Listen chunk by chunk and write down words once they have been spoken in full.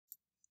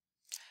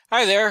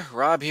Hi there,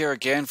 Rob here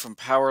again from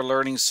Power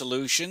Learning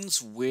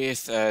Solutions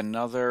with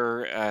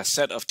another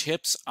set of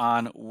tips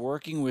on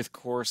working with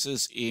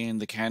courses in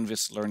the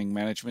Canvas Learning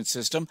Management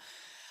System.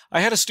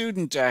 I had a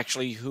student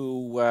actually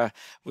who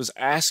was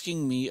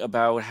asking me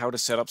about how to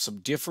set up some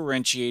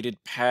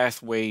differentiated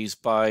pathways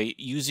by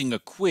using a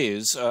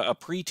quiz, a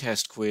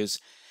pre-test quiz,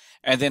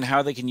 and then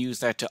how they can use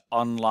that to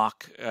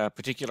unlock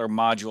particular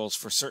modules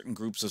for certain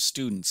groups of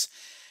students.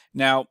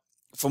 Now,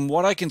 from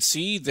what I can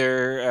see,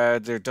 there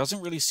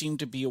doesn't really seem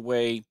to be a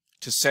way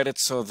to set it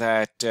so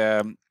that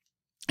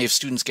if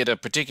students get a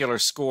particular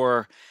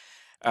score,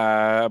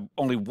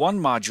 only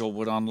one module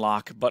would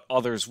unlock, but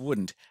others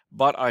wouldn't.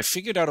 But I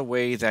figured out a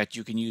way that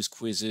you can use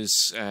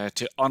quizzes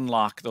to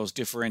unlock those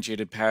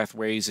differentiated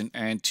pathways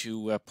and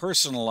to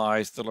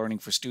personalize the learning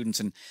for students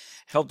and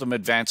help them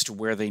advance to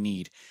where they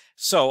need.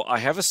 So I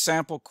have a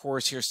sample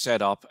course here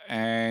set up,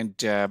 and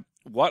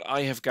what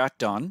I have got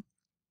done,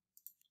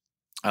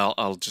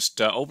 I'll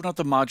just open up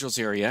the modules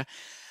area.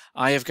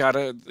 I have got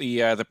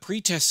the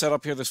pretest set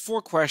up here. There's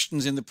 4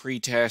 questions in the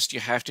pretest. You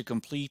have to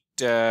complete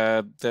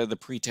the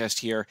pretest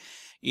here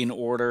in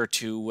order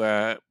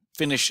to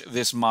finish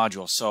this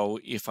module. So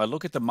if I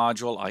look at the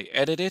module, I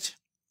edit it,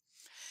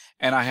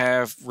 and I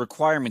have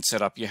requirements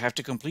set up. You have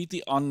to complete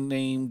the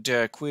unnamed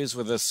quiz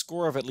with a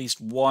score of at least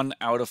 1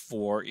 out of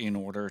 4 in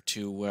order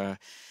to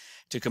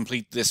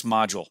complete this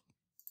module.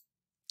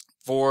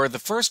 For the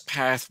first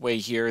pathway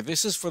here,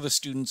 this is for the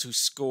students who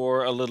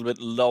score a little bit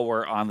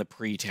lower on the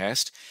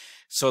pretest.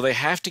 So they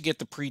have to get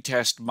the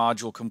pretest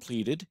module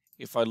completed.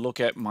 If I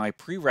look at my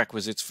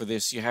prerequisites for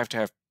this, you have to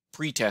have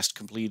pretest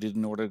completed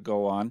in order to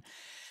go on.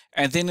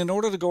 And then in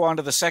order to go on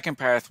to the second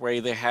pathway,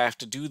 they have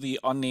to do the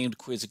unnamed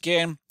quiz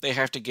again. They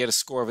have to get a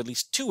score of at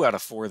least 2 out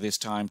of 4 this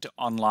time to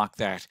unlock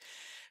that.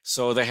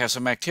 So they have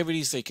some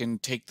activities. They can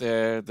take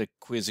the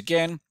quiz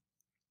again.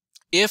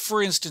 If,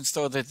 for instance,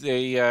 though, that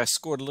they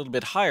scored a little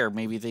bit higher,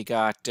 maybe they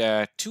got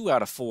 2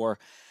 out of 4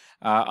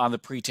 on the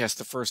pretest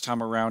the first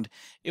time around,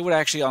 it would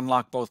actually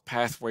unlock both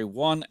Pathway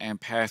 1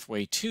 and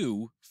Pathway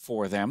 2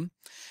 for them,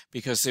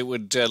 because it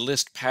would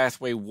list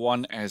Pathway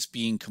 1 as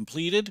being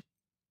completed.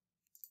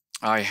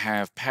 I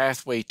have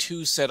Pathway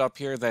 2 set up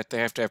here that they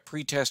have to have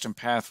pretest and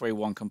Pathway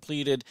 1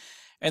 completed,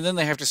 and then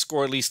they have to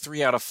score at least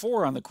 3 out of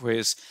 4 on the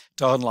quiz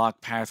to unlock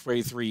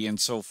Pathway 3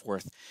 and so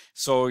forth.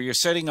 So you're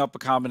setting up a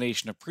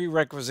combination of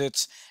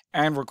prerequisites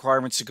and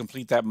requirements to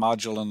complete that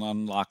module and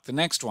unlock the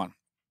next one.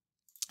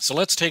 So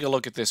let's take a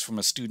look at this from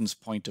a student's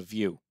point of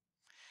view.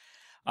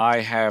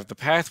 I have the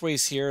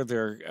pathways here.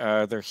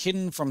 They're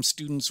hidden from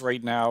students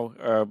right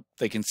now.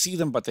 They can see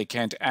them, but they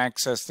can't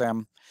access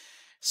them.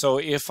 So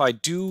if I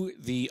do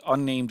the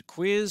unnamed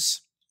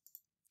quiz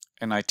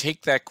and I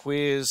take that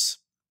quiz,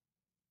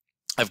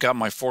 I've got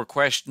my 4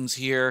 questions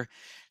here.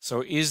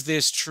 So is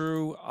this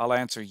true? I'll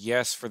answer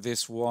yes for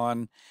this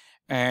one.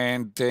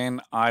 And then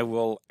I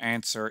will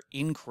answer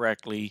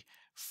incorrectly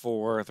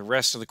for the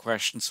rest of the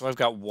questions. So I've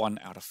got 1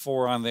 out of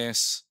 4 on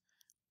this.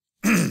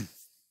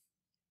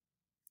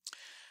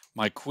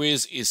 My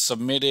quiz is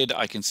submitted.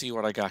 I can see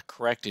what I got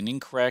correct and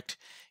incorrect.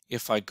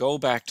 If I go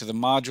back to the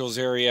modules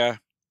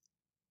area,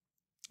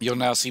 you'll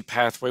now see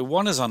Pathway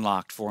 1 is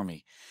unlocked for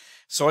me.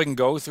 So I can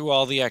go through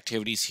all the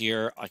activities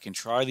here. I can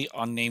try the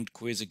unnamed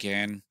quiz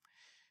again.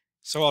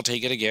 So I'll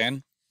take it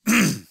again.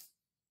 And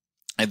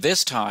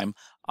this time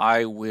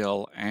I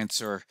will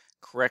answer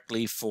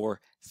correctly for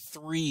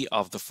 3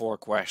 of the 4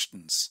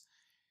 questions.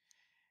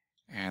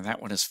 And that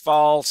one is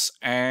false,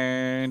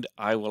 and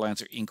I will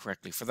answer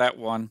incorrectly for that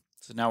one.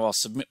 So now I'll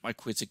submit my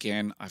quiz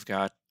again. I've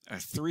got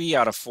a 3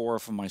 out of 4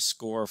 for my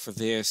score for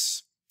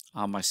this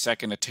on my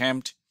second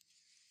attempt.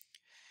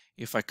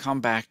 If I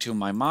come back to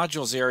my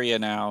modules area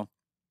now,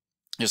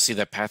 you'll see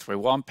that Pathway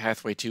 1,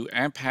 Pathway 2,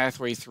 and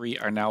Pathway 3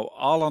 are now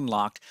all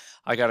unlocked.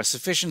 I got a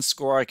sufficient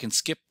score. I can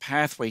skip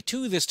Pathway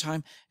 2 this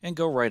time and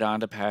go right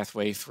on to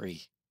Pathway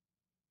 3.